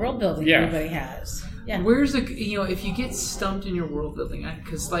questions about world building anybody has? Yeah. Where's the if you get stumped in your world building?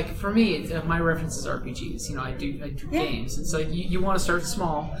 Because like for me, my reference is RPGs. I do games. It's like you want to start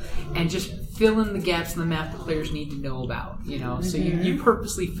small and just fill in the gaps in the map the players need to know about. So you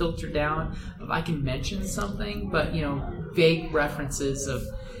purposely filter down. I can mention something, but vague references of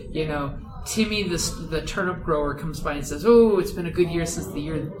Timmy, the turnip grower, comes by and says, "Oh, it's been a good year since the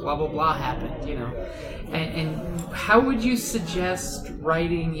year blah blah blah happened." And how would you suggest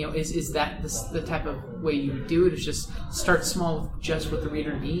writing? Is that the type of way you would do it? Is just start small with just what the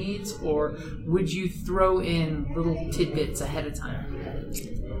reader needs, or would you throw in little tidbits ahead of time?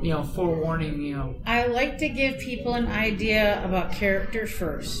 Forewarning. I like to give people an idea about character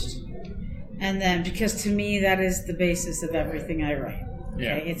first, and then because to me that is the basis of everything I write.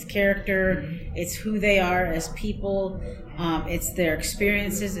 Yeah. Okay? It's character, it's who they are as people, it's their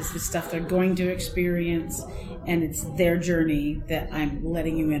experiences, it's the stuff they're going to experience, and it's their journey that I'm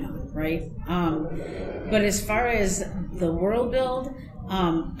letting you in on, right? But as far as the world build,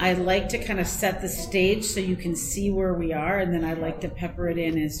 I like to kind of set the stage so you can see where we are, and then I like to pepper it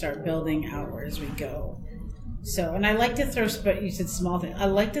in and start building outward as we go. So, and I like to throw, but you said small things. I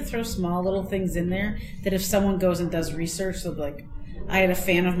like to throw small little things in there that if someone goes and does research, they'll be like, I had a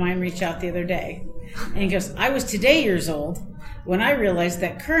fan of mine reach out the other day, and he goes, I was today years old when I realized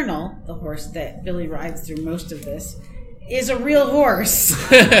that Colonel, the horse that Billy rides through most of this, is a real horse.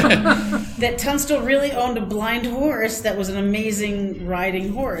 That Tunstall really owned a blind horse that was an amazing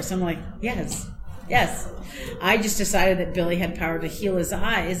riding horse. I'm like, yes. I just decided that Billy had power to heal his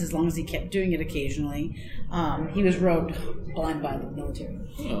eyes as long as he kept doing it occasionally. He was rode blind by the military.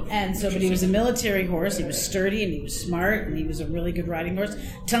 And so, but he was a military horse. He was sturdy and he was smart and he was a really good riding horse.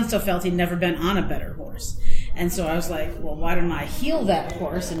 Tunstall felt he'd never been on a better horse. And so I was like, well, why don't I heal that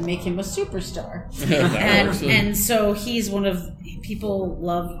horse and make him a superstar? And so he's one of, people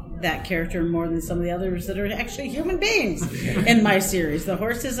love that character more than some of the others that are actually human beings in my series. The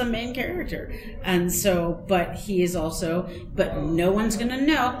horse is a main character. And so, but he is also, but no one's going to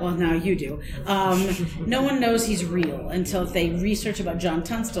know, well, now you do. No one knows he's real until they research about John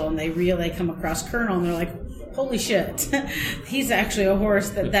Tunstall and they come across Colonel and they're like, holy shit, he's actually a horse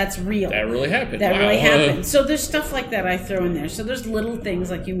that's real. That really happened. That really happened. So there's stuff like that I throw in there. So there's little things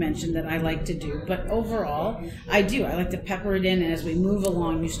like you mentioned that I like to do. But overall, I like to pepper it in, and as we move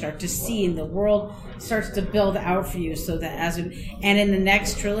along, you start to see, and the world starts to build out for you. So that and in the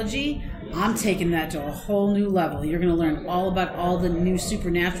next trilogy, I'm taking that to a whole new level. You're going to learn all about all the new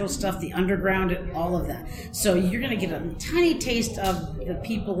supernatural stuff, the underground, and all of that. So you're going to get a tiny taste of the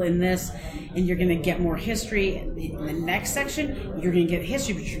people in this, and you're going to get more history. In the next section, you're going to get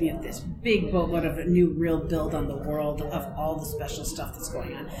history, but you're going to get this big boatload of a new real build on the world of all the special stuff that's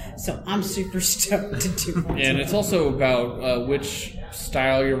going on. So I'm super stoked to do that. And it's also about which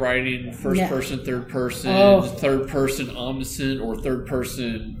style you're writing, first person, third person, third person omniscient, or third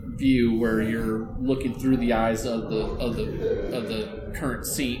person view where you're looking through the eyes of the current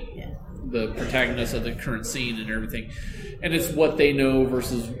scene, the protagonist of the current scene and everything, and it's what they know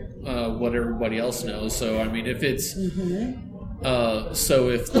versus what everybody else knows. So I mean, if it's so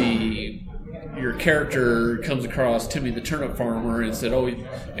if your character comes across Timmy the turnip farmer and said,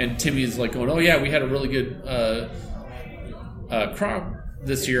 and Timmy's like going, we had a really good crop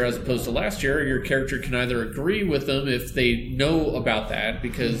this year as opposed to last year, your character can either agree with them if they know about that,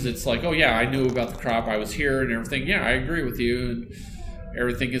 because it's like, I knew about the crop, I was here and everything, I agree with you and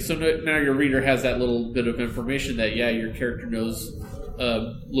everything. And so now your reader has that little bit of information that your character knows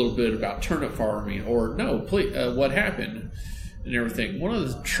a little bit about turnip farming, or what happened and everything. One of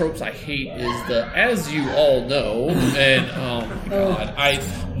the tropes I hate is as you all know, and oh my god,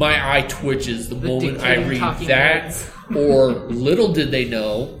 my eye twitches the moment I read that. Or little did they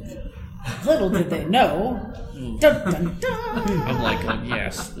know. Little did they know. Dun, dun, dun. I'm like,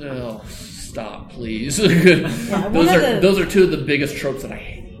 yes. Oh, stop, please. Those are two of the biggest tropes that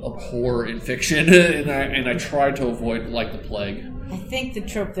I abhor in fiction, and I try to avoid like the plague. I think the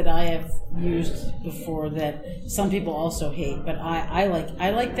trope that I have used before that some people also hate, but I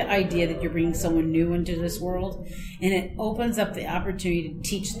like the idea that you're bringing someone new into this world, and it opens up the opportunity to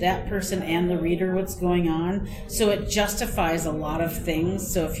teach that person and the reader what's going on. So it justifies a lot of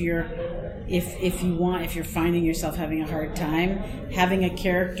things. So if you're finding yourself having a hard time, having a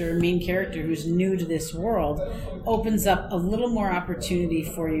main character who's new to this world opens up a little more opportunity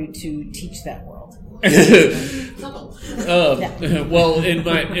for you to teach that world. Well, in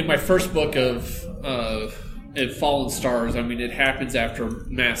my first book of in Fallen Stars, I mean, it happens after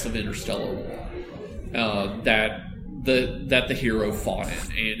massive interstellar war that the hero fought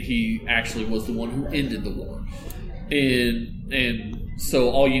in, and he actually was the one who ended the war. And so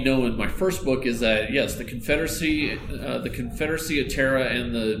all you know in my first book is that yes, the Confederacy of Terra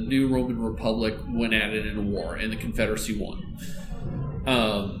and the New Roman Republic went at it in a war, and the Confederacy won.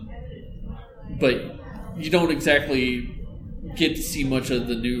 But you don't exactly get to see much of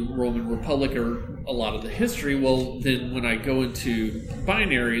the New Roman Republic or a lot of the history. Well, then when I go into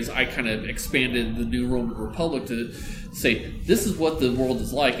binaries, I kind of expanded the New Roman Republic to say, this is what the world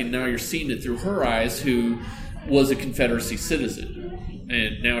is like, and now you're seeing it through her eyes, who was a Confederacy citizen.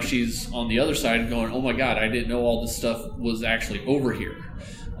 And now she's on the other side going, oh my God, I didn't know all this stuff was actually over here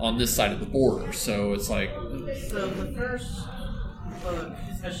on this side of the border. So it's like... So the first book,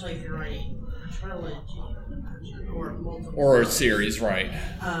 especially if you're writing trilogy or multiple or a series, right?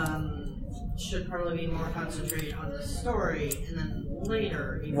 Should probably be more concentrated on the story, and then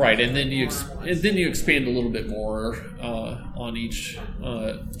later, right? And then you expand a little bit more on each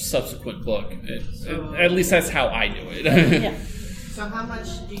subsequent book. At least that's how I do it. Yeah. So how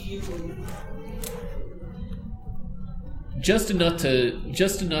much do you? Just enough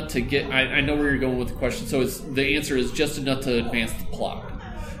to get. I know where you're going with the question. So the answer is just enough to advance the plot.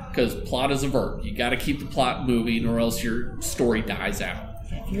 Because plot is a verb. You got to keep the plot moving, or else your story dies out.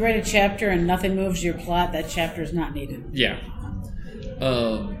 If you write a chapter and nothing moves your plot, that chapter is not needed. Yeah.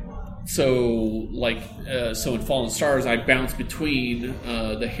 So in Fallen Stars, I bounced between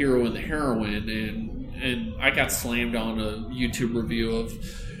the hero and the heroine, and I got slammed on a YouTube review of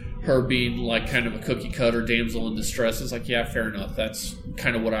her being like kind of a cookie cutter damsel in distress. It's like, yeah, fair enough. That's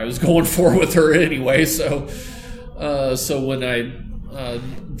kind of what I was going for with her anyway. So when I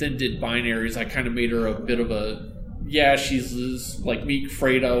then did binaries, I kind of made her a bit of a, yeah, she's this like meek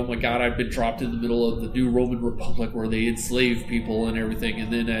Freda, oh my God, I've been dropped in the middle of the New Roman Republic where they enslave people and everything.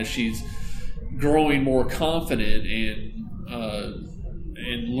 And then as she's growing more confident and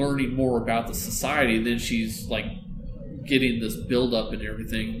learning more about the society, then she's like getting this build up and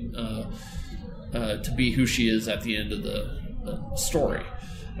everything to be who she is at the end of the story.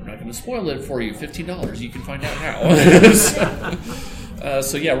 I'm not going to spoil it for you. $15. You can find out how.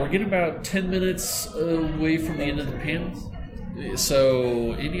 So yeah, we're getting about 10 minutes away from the end of the panel.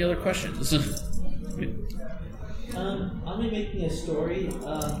 So, any other questions? I'll be making a story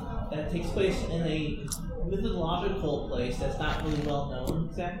that takes place in a mythological place that's not really well known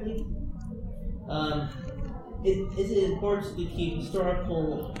exactly. Is it important to keep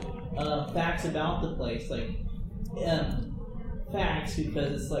historical facts about the place, like facts,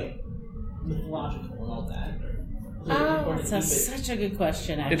 because it's like mythological and all that? That's such a good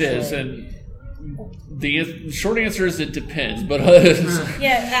question, actually. It is, and the short answer is it depends. But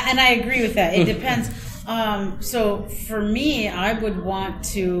yeah, and I agree with that. It depends. So for me, I would want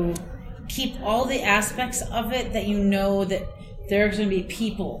to keep all the aspects of it that you know that there's going to be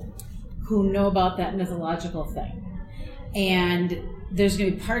people who know about that mythological thing. And there's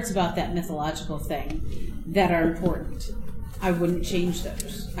going to be parts about that mythological thing that are important. I wouldn't change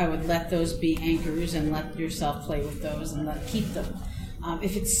those. I would let those be anchors and let yourself play with those and keep them.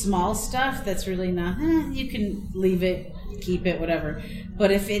 If it's small stuff that's really not, you can leave it, keep it, whatever.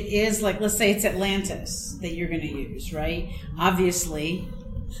 But if it is, like, let's say it's Atlantis that you're going to use, right? Obviously,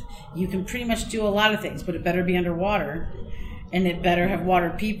 you can pretty much do a lot of things, but it better be underwater, and it better have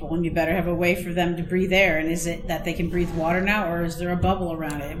water people, and you better have a way for them to breathe air. And is it that they can breathe water now, or is there a bubble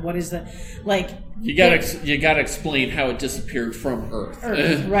around it? What is the, like... You gotta explain how it disappeared from Earth,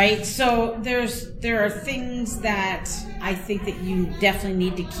 right? So there are things that I think that you definitely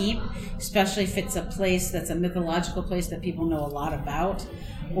need to keep, especially if it's a place that's a mythological place that people know a lot about,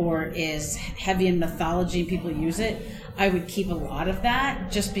 or is heavy in mythology and people use it. I would keep a lot of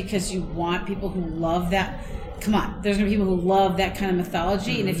that, just because you want people who love that. Come on, there's gonna be people who love that kind of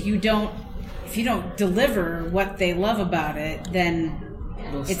mythology, and if you don't deliver what they love about it, then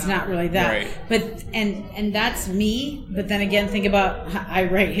It's not really that. Right. But and that's me. But then again, think about I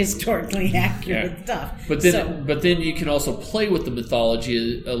write historically accurate stuff. But then you can also play with the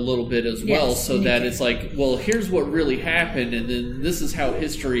mythology a little bit as well, Yes, so that it's like, well, here's what really happened, and then this is how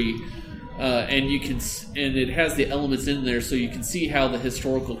history, and it has the elements in there, so you can see how the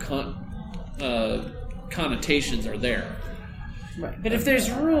historical connotations are there. Right. But if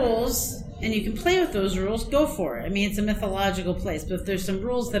there's rules and you can play with those rules, go for it. I mean, it's a mythological place, but if there's some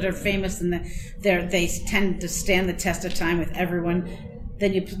rules that are famous and they tend to stand the test of time with everyone,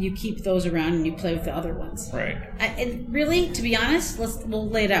 then you keep those around and you play with the other ones. Right. And really, to be honest, we'll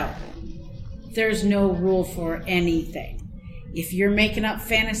lay it out. There's no rule for anything. If you're making up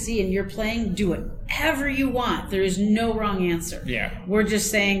fantasy and you're playing, do whatever you want. There is no wrong answer. Yeah. We're just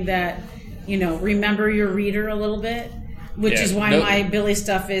saying that, remember your reader a little bit. Which is why my Billy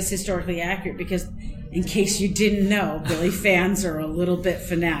stuff is historically accurate, because in case you didn't know, Billy fans are a little bit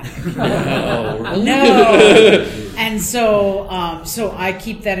fanatic. No. And so I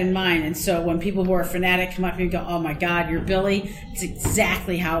keep that in mind. And so when people who are fanatic come up to me and go, "Oh my God, you're Billy," it's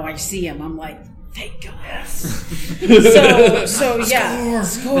exactly how I see him. I'm like, thank God. Yes. So yeah,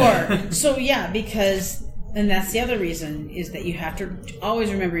 score. So yeah, because, and that's the other reason, is that you have to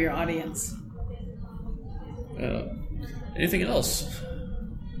always remember your audience. Anything else?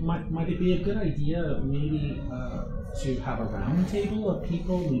 Might it be a good idea maybe to have a round table of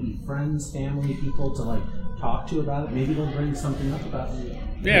people, maybe friends, family, people to talk to about it? Maybe they'll bring something up about it.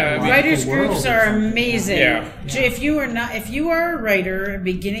 Yeah, writers groups are amazing. Yeah. If you are a writer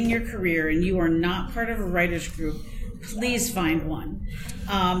beginning your career and you are not part of a writers group, please find one.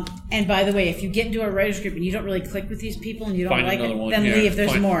 And by the way, if you get into a writers group and you don't really click with these people and you don't like it, then leave.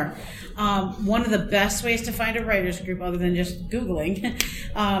 There's more. One of the best ways to find a writers group, other than just Googling,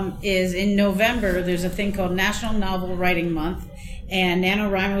 is in November. There's a thing called National Novel Writing Month, and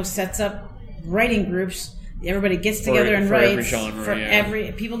NaNoWriMo sets up writing groups. Everybody gets together and writes.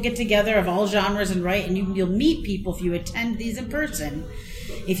 People get together of all genres and write, and you'll meet people if you attend these in person.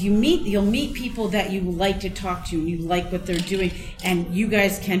 You'll meet people that you like to talk to and you like what they're doing, and you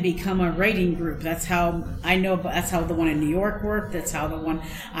guys can become a writing group. That's how I know. That's how the one in New York worked. That's how the one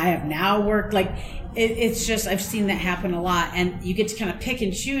I have now worked. It's just, I've seen that happen a lot, and you get to kind of pick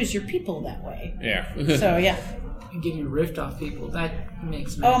and choose your people that way. Yeah. So yeah. Getting riffed off people, that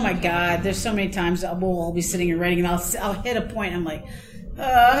makes me. Oh my God! There's so many times I'll be sitting and writing, and I'll hit a point. I'm like,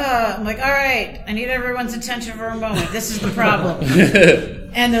 all right, I need everyone's attention for a moment. This is the problem.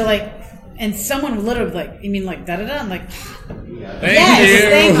 And they're like, and someone will literally be like, you mean like da da da? I'm like, thank you.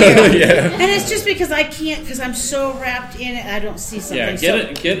 Yeah. And it's just because I can't, because I'm so wrapped in it, I don't see something.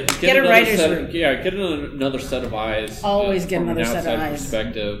 Yeah, get a writer's room. Yeah, get another set of eyes. Always get another set of eyes.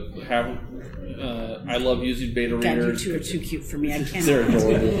 Perspective. I love using beta readers. You two are too cute for me. I can't. They're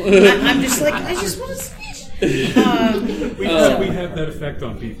adorable. I'm just like, I just want to speech. We have that effect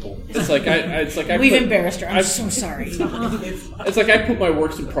on people. We've embarrassed her. I'm so sorry. It's like I put my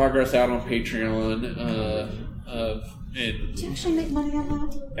works in progress out on Patreon. Did you actually make money on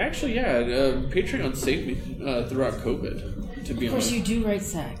that? Actually, yeah. Patreon saved me throughout COVID. To be honest, of course, you do write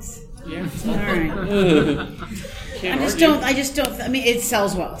sex. Yeah. All right. I just don't. I mean, it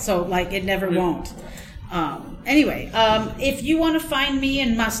sells well, so it never won't. Anyway, if you want to find me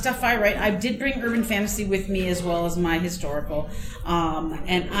and my stuff I write, I did bring urban fantasy with me as well as my historical.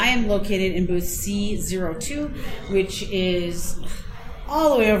 And I am located in booth C02, which is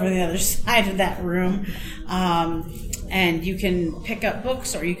all the way over the other side of that room. And you can pick up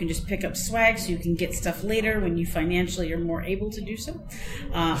books, or you can just pick up swag, so you can get stuff later when you financially are more able to do so.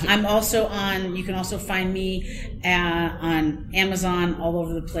 I'm also you can also find me on Amazon, all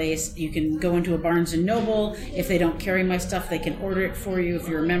over the place. You can go into a Barnes & Noble. If they don't carry my stuff, they can order it for you. If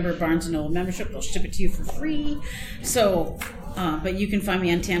you're a member of Barnes & Noble membership, they'll ship it to you for free. So, but you can find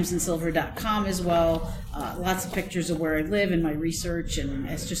me on tamsinsilver.com as well. Lots of pictures of where I live and my research, and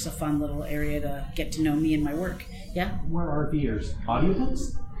it's just a fun little area to get to know me and my work. Yeah. Where are readers?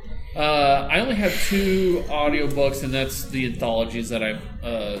 Audiobooks? I only have 2 audiobooks, and that's the anthologies that I've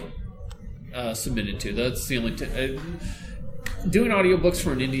submitted to. That's the only. Doing audiobooks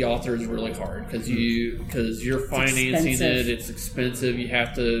for an indie author is really hard because you're financing it. It's expensive. You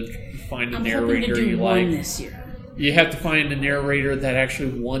have to find a narrator you like. This year. You have to find a narrator that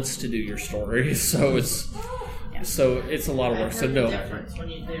actually wants to do your story. So it's a lot of work. So no.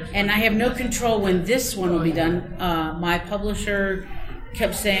 And I have no control when this one will be done. My publisher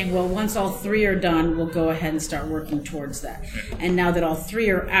kept saying, well, once all 3 are done, we'll go ahead and start working towards that. And now that all 3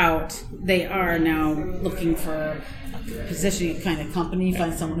 are out, they are now looking for a positioning kind of company,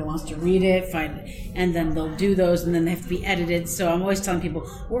 find someone who wants to read it, and then they'll do those, and then they have to be edited. So I'm always telling people,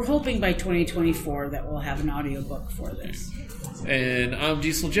 we're hoping by 2024 that we'll have an audiobook for this. And I'm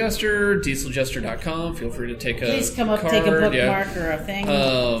Diesel Jester, dieseljester.com. Feel free to take a Please come up, card. take a bookmark or a thing.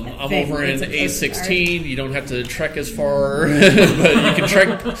 I'm over in It's a A16. You don't have to trek as far, but you can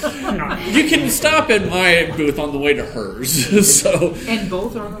trek. You can stop at my booth on the way to hers. So, And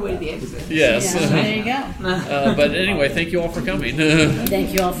both are on the way to the exit. yes. Yeah, there you go. But anyway, thank you all for coming.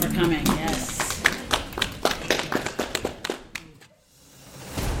 Thank you all for coming. Yes.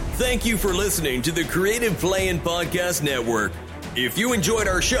 Thank you for listening to the Creative Play-In Podcast Network. If you enjoyed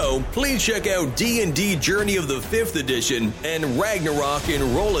our show, please check out D&D Journey of the 5th Edition and Ragnarok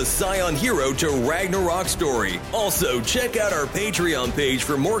Enroll a Scion Hero to Ragnarok Story. Also, check out our Patreon page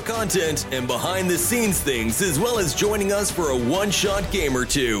for more content and behind-the-scenes things, as well as joining us for a one-shot game or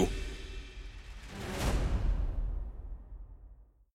two.